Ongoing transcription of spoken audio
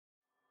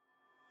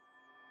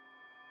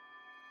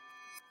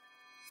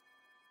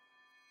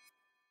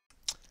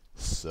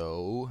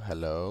So,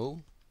 hello.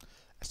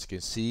 As you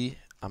can see,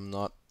 I'm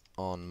not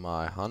on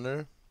my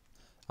hunter.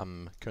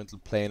 I'm currently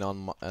playing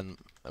on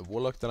a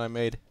warlock that I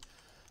made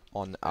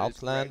on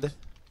Outland.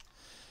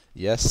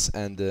 Yes,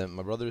 and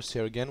my brother is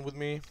here again with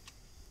me.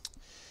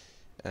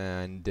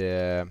 And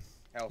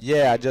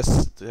yeah, I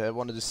just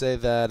wanted to say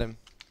that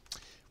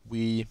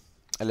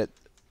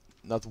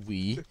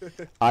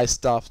I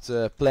stopped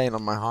playing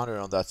on my hunter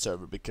on that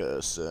server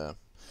because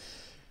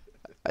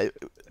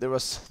there were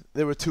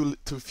too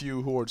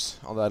few hordes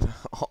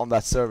on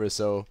that server.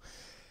 So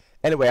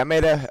anyway, I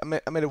made a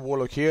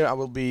warlock here. I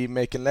will be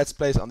making let's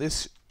plays on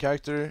this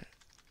character,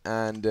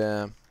 and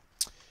I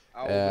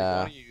will be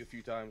calling you a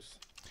few times.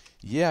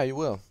 Yeah, you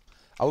will.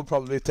 I will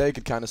probably take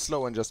it kind of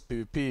slow and just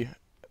PvP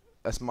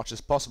as much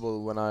as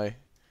possible when I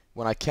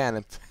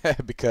can,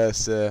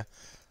 because I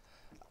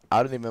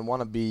don't even want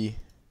to be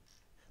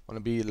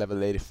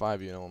level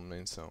 85. You know what I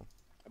mean? So.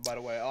 By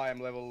the way, I'm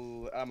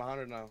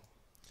 100 now.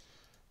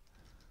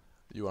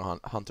 You are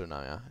hunter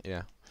now, yeah.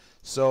 Yeah.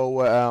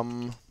 So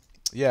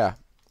yeah,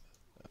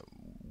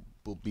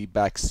 we'll be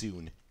back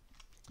soon.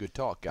 Good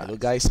talk, guys. Hello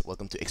guys,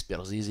 welcome to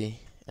XBRS,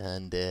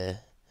 and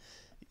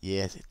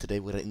yeah,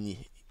 today we're in the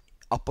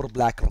Upper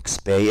Blackrock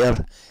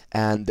Spire,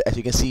 and as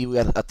you can see, we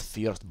are at the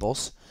first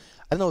boss.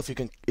 I don't know if you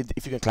can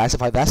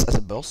classify that as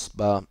a boss,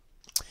 but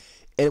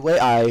anyway,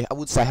 I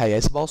would say hi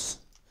as boss.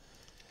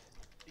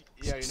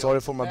 Yeah, you Sorry know,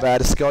 for my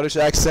bad Scottish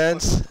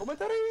accent.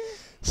 Commentary.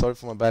 Sorry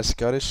for my bad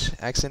Scottish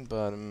accent,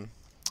 but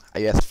I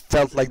just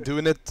felt like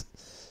doing it.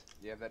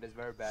 Yeah, that is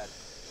very bad.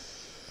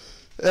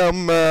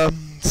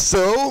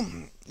 So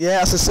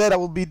yeah, as I said, I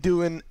will be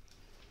doing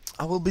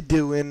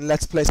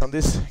let's plays on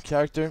this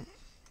character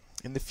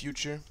in the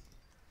future.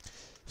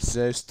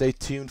 So stay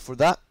tuned for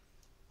that.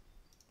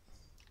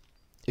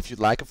 If you'd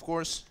like, of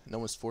course. No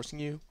one's forcing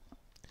you.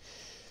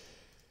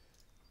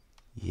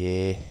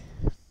 Yeah.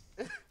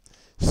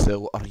 So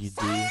what are you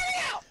doing?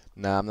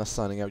 Nah, I'm not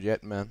signing out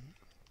yet, man.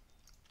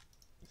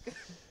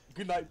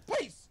 Good night,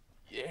 peace.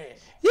 Yeah.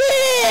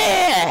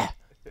 Yeah!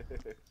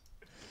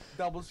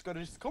 Double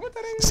Scottish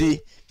commentary. See,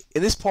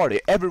 in this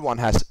party, everyone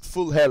has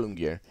full heirloom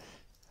gear.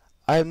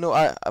 I have no.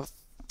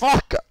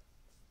 Fuck!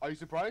 Are you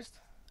surprised?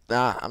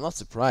 Nah, I'm not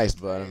surprised,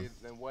 but Hey,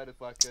 then why the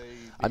fuck are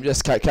you I'm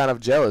just kind of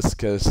jealous,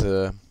 cause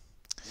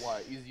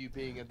why is you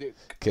being a dick?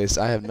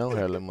 I have no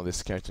heirloom on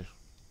this character.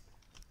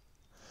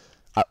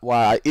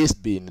 Why I is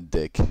being a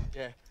dick?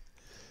 Yeah.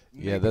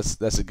 Yeah,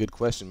 that's a good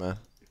question, man.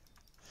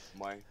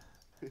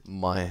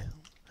 My.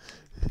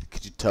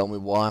 Could you tell me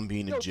why I'm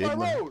being a jig,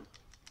 man? Road.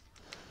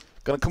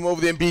 Gonna come over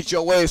there and beat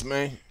your ways,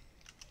 man.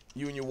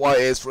 You and your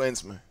white ass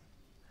friends, man.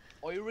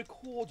 Are you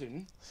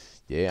recording?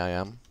 Yeah, I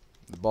am.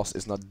 The boss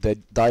is not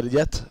died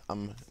yet.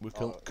 We're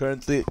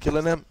currently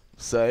killing him.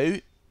 So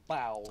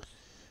Bows.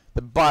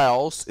 the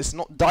BIOS is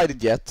not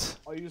died yet.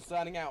 Are you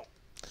signing out?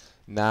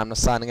 Nah, I'm not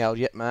signing out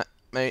yet, man.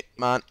 Man.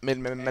 Nah,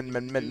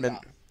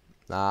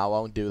 I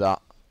won't do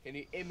that. Can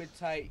you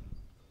imitate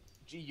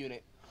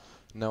G-Unit?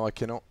 No, I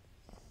cannot.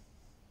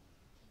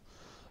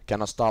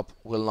 Cannot stop.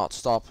 Will not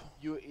stop.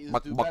 You is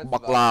Buck, do buck, bad for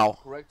buck, that, low.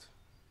 correct?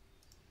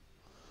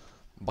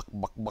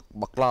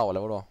 Baklava,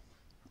 eller vadå?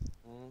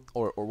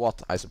 Or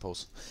what, I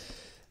suppose.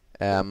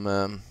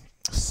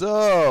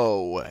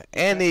 So,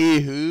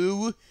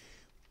 anywho,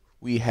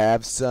 we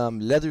have some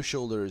leather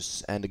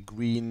shoulders and a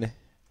green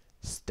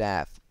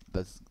staff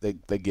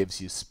that gives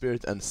you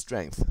spirit and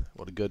strength.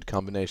 What a good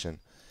combination.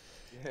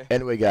 Yeah.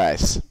 Anyway,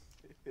 guys.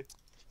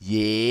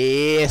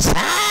 Yes!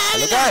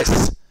 Hello,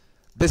 guys!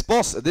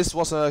 This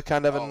was a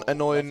kind of an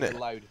annoying.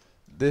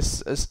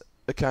 This is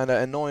a kind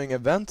of annoying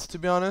event, to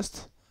be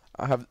honest.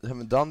 I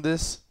haven't done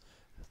this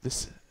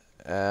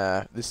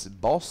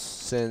boss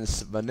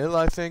since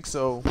vanilla, I think.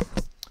 So,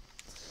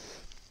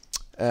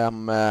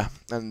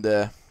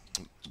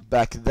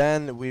 back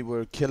then we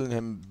were killing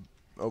him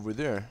over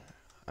there,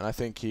 and I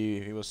think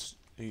he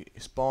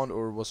spawned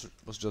or was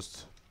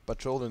just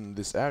patrolling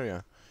this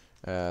area.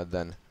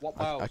 Then What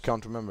I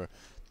can't remember.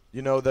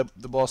 You know,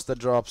 the boss that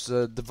drops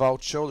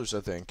devout shoulders,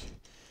 I think.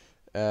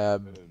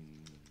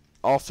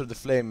 After the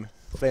flame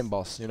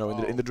boss, you know,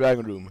 in the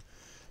dragon room.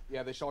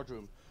 Yeah, the charge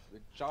room. The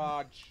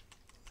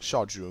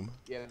Charge room.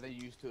 Yeah, they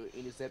used to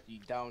intercept you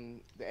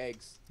down the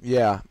eggs.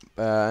 Yeah.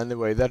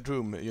 Anyway, that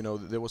room, you know,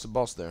 there was a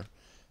boss there,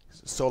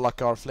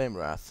 Solakar Flame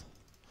Wrath,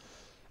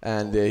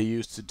 and he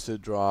used to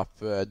drop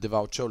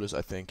devout shoulders,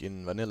 I think,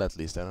 in vanilla at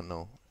least. I don't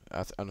know.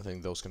 I don't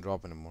think those can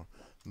drop anymore.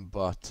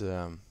 But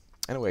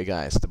anyway,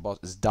 guys, the boss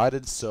is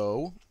died,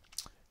 so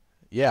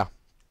yeah.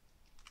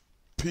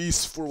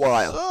 Peace for a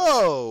while.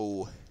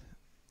 So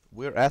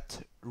we're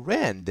at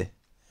Rend.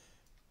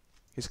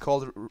 He's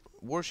called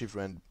Warship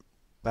Rend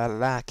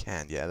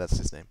Balakan. Yeah, that's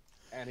his name.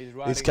 And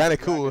he's kind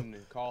of cool.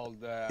 Called,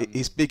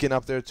 he's speaking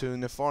up there to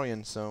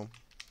Nefarian, so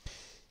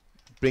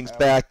brings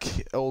back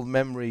old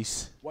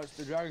memories. What's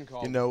the dragon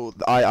called? You know,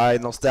 the II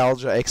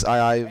Nostalgia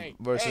XII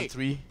version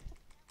 3.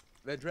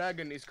 The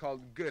dragon is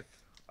called Guth,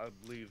 I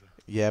believe.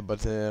 Yeah,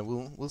 but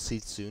we'll see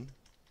it soon.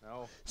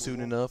 No.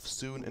 Soon enough.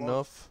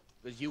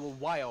 But you will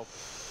wild.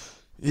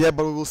 Yeah,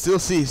 but we will still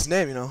see his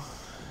name, you know.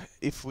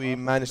 if we Oh,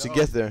 manage to no.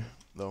 get there,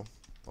 though,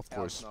 of Hell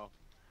course. no.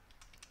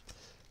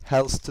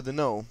 Hells to the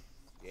no.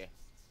 Yeah.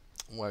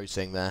 Why are you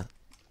saying that?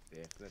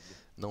 Definitely.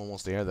 No one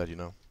wants to hear that, you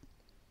know.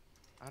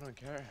 I don't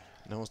care.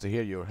 No one wants to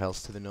hear your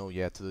hells to the no,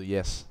 yeah, to the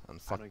yes,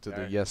 and fuck don't to the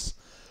care. yes.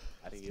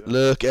 I didn't give up.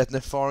 Look at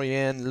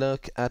Nefarian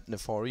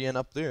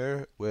up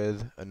there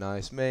with a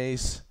nice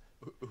mace.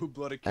 Who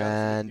bloody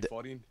And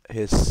cares?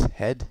 his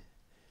head.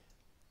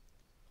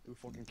 Who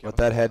fucking cares? But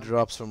that head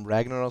drops from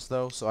Ragnaros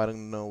though, so I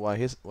don't know why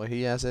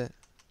he has it.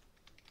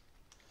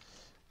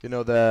 You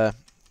know the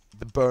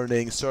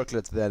burning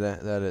circlet that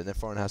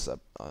Nefarian has up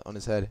on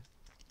his head.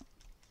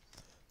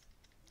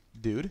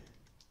 Dude,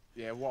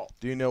 Yeah, what?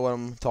 do you know what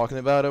I'm talking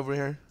about over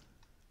here?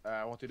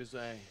 What did you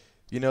say?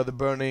 You know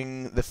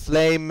the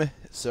flame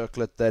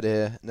circlet that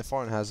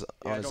Nefarian has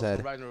Yeah, on his those head.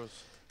 from Ragnaros.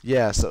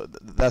 Yeah, so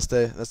that's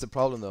the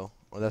problem though,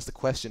 or that's the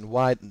question.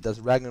 Why does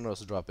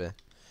Ragnaros drop it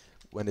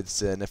when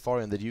it's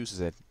Nefarian that uses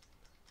it?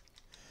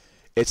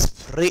 It's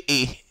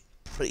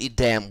pretty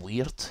damn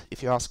weird,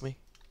 if you ask me.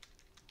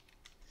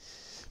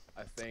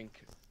 I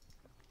think.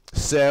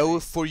 So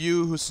for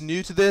you who's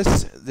new to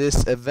this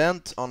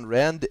event on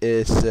Rend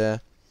is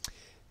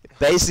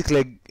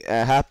basically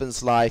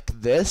happens like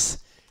this.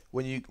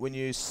 When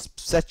you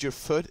set your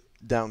foot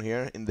down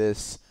here in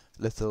this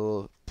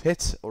little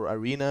pit or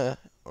arena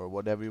or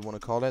whatever you want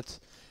to call it,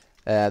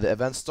 the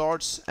event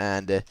starts,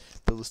 and there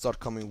will start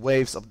coming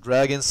waves of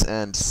dragons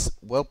and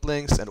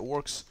whelplings and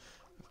orcs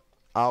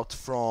out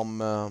from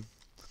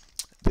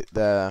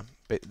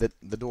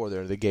the door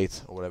there, the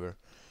gate or whatever,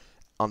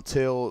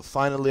 until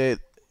finally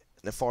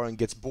Nefarian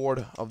gets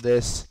bored of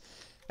this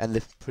and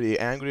is pretty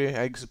angry,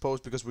 I suppose,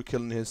 because we're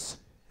killing his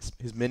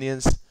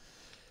minions.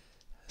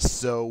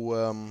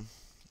 So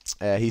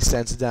he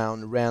sends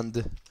down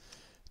Rend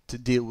to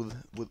deal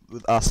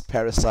with us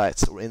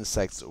parasites or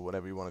insects or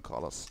whatever you want to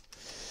call us.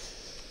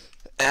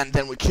 And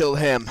then we kill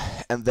him,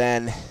 and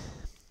then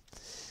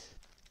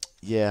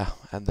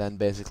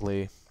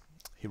basically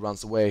he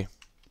runs away.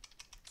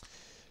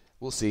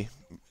 We'll see.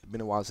 It's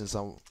been a while since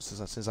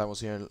I was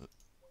here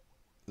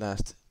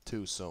last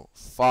too, so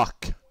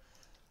fuck.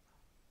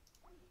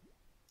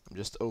 I'm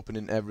just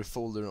opening every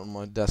folder on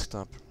my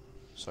desktop.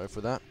 Sorry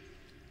for that.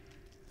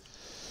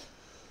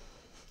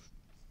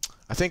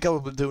 I think I will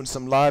be doing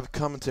some live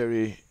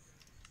commentary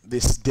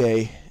this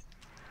day,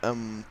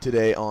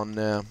 today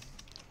on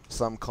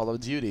some Call of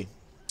Duty.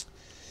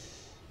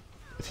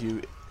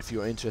 If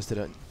you're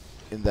interested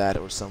in that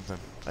or something,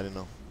 I don't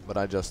know, but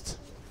I just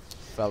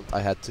felt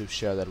I had to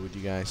share that with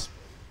you guys.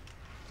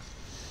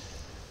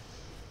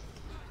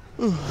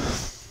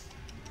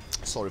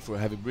 Sorry for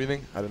heavy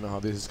breathing. I don't know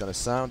how this is gonna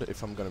sound.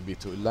 If I'm gonna be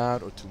too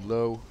loud or too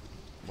low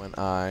when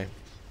I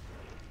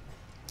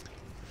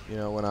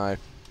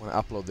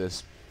upload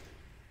this.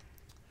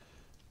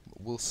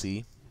 We'll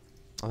see.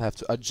 I'll have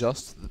to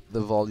adjust the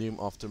volume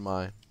after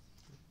my...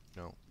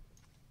 No.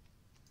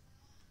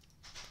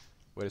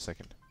 Wait a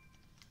second.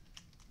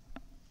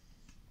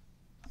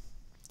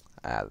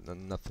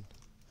 Nothing.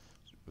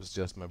 It was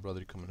just my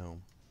brother coming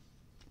home.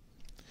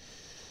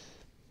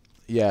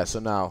 Yeah, so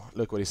now,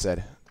 look what he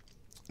said.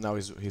 Now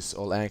he's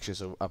all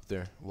anxious up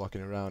there,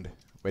 walking around,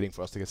 waiting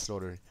for us to get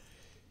slaughtered.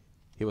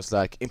 He was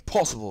like,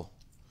 impossible!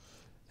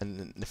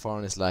 And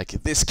Nefarian is like,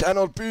 this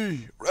cannot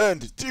be!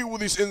 Rend, deal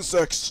with these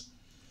insects!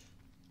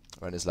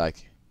 Rend is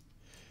like,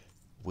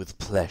 with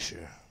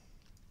pleasure.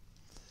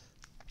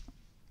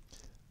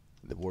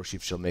 The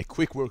warship shall make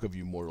quick work of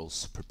you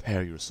mortals.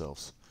 Prepare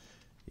yourselves.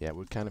 Yeah,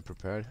 we're kind of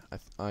prepared,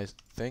 I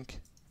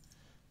think.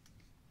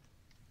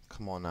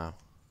 Come on now.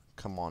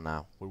 Come on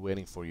now. We're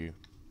waiting for you.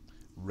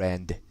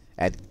 Rend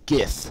and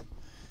Gith.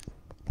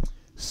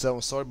 So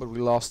I'm sorry, but we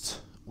lost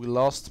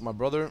my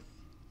brother.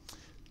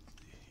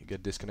 He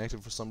got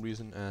disconnected for some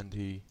reason, and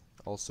he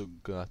also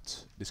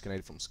got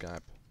disconnected from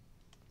Skype.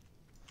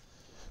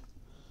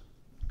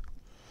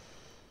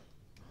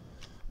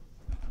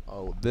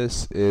 Oh,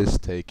 this is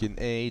taking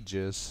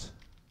ages.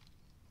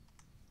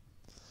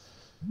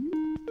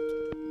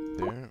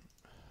 There.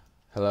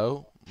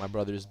 Hello, my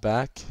brother is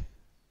back.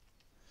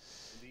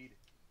 Indeed.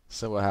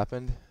 So what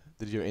happened?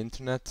 Did your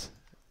internet?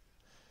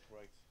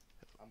 Right.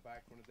 I'm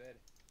back from the dead.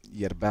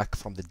 You're back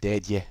from the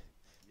dead, yeah.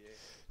 Yeah.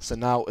 So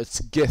now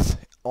it's Gith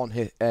on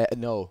his.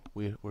 No,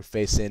 we're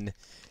facing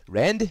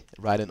Rend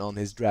riding on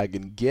his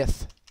dragon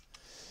Gith.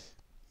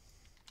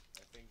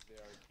 I think they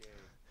are gay.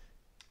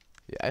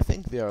 Yeah, I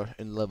think they are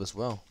in love as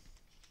well.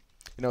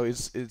 You know,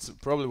 it's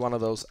probably one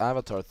of those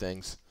Avatar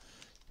things.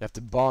 You have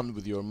to bond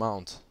with your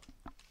mount.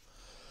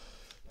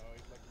 No,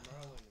 it's like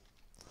Merlin.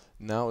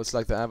 No, it's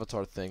like the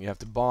Avatar thing. You have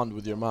to bond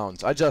with your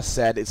mount. I just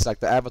said it's like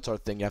the Avatar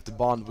thing. You have to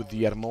bond with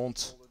your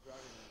mount.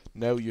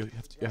 No, you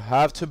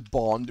have to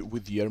bond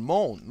with your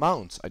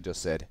mount. I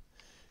just said.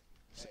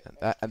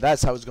 And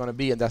that's how it's gonna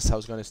be, and that's how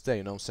it's gonna stay.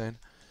 You know what I'm saying?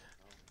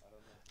 I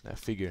don't know. Now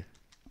figure.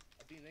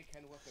 I think they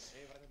can work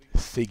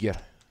with Figure.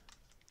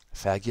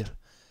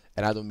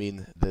 And I don't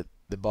mean the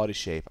body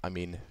shape. I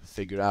mean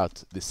figure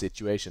out the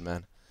situation,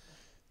 man.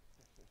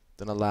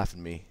 Don't not laugh at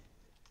me,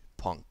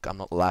 punk. I'm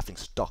not laughing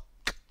stock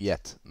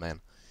yet,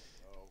 man.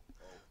 Oh.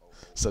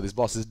 So this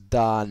boss is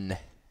done,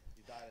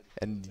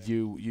 and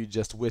you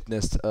just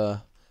witnessed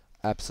a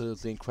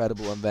absolutely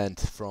incredible event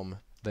from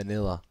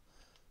vanilla.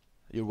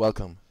 You're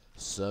welcome.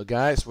 So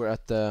guys, we're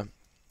at the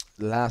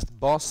last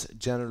boss,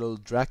 General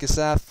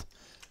Drakisath.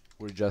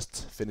 We're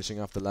just finishing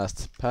off the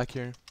last pack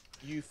here.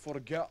 You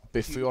forgot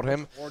Before to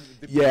him. record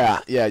the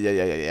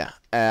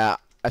Yeah.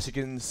 As you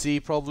can see,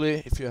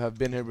 probably if you have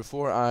been here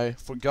before, I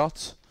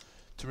forgot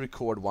to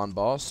record one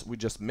boss. We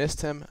just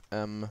missed him.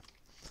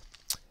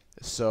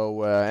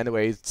 So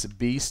anyway, it's a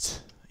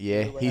beast.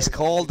 Yeah, he's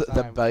called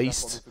the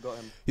Beast.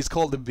 He's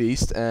called the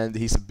Beast, and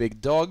he's a big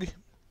dog.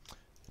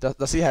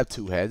 Does he have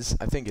two heads?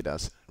 I think he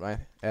does, right?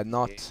 And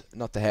not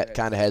the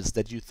kind of heads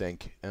that you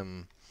think.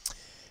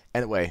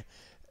 Anyway,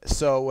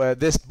 so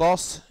this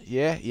boss,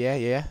 yeah.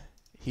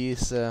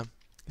 He's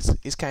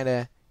kind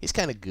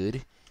of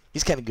good.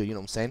 He's kind of good, you know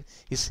what I'm saying?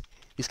 He's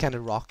kind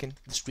of rocking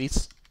the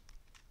streets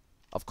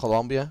of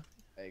Colombia.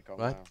 Hey, calm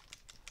right? down.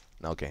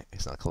 No, okay,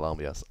 it's not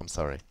Colombia. I'm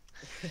sorry.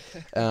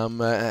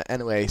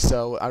 Anyway,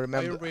 so I Are you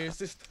remember.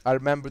 racist? I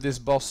remember this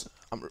boss.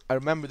 I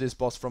remember this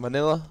boss from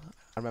vanilla.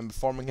 I remember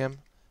farming him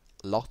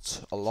a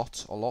lot. You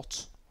know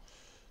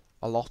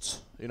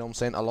what I'm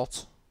saying? A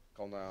lot.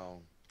 Calm down,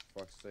 for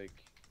fuck's sake.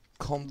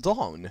 Calm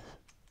down.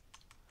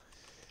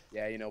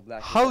 Yeah, you know,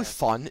 black. How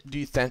fun do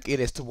you think it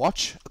is to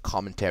watch a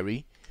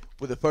commentary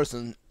with a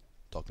person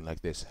talking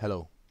like this?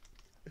 Hello.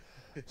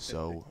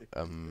 So,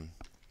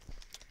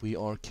 we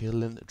are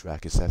killing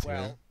Drakisath here.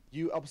 Well,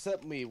 you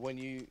upset me when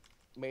you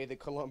made the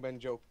Colombian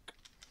joke.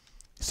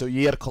 So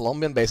you're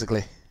Colombian,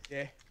 basically.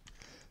 Yeah.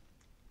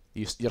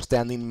 You're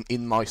standing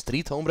in my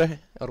street, hombre,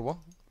 or what?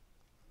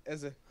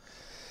 Is it?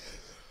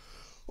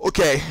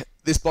 Okay,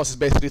 this boss is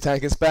basically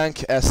tank and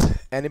spank as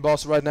any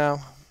boss right now.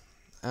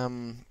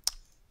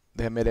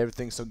 They have made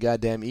everything so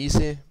goddamn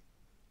easy.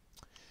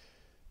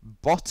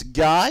 But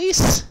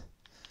guys,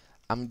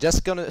 I'm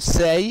just gonna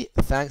say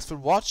thanks for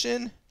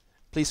watching.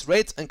 Please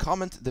rate and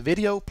comment the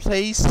video,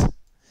 please.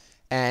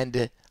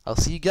 And I'll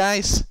see you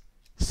guys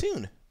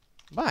soon.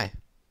 Bye.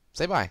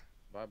 Say bye.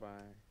 Bye bye.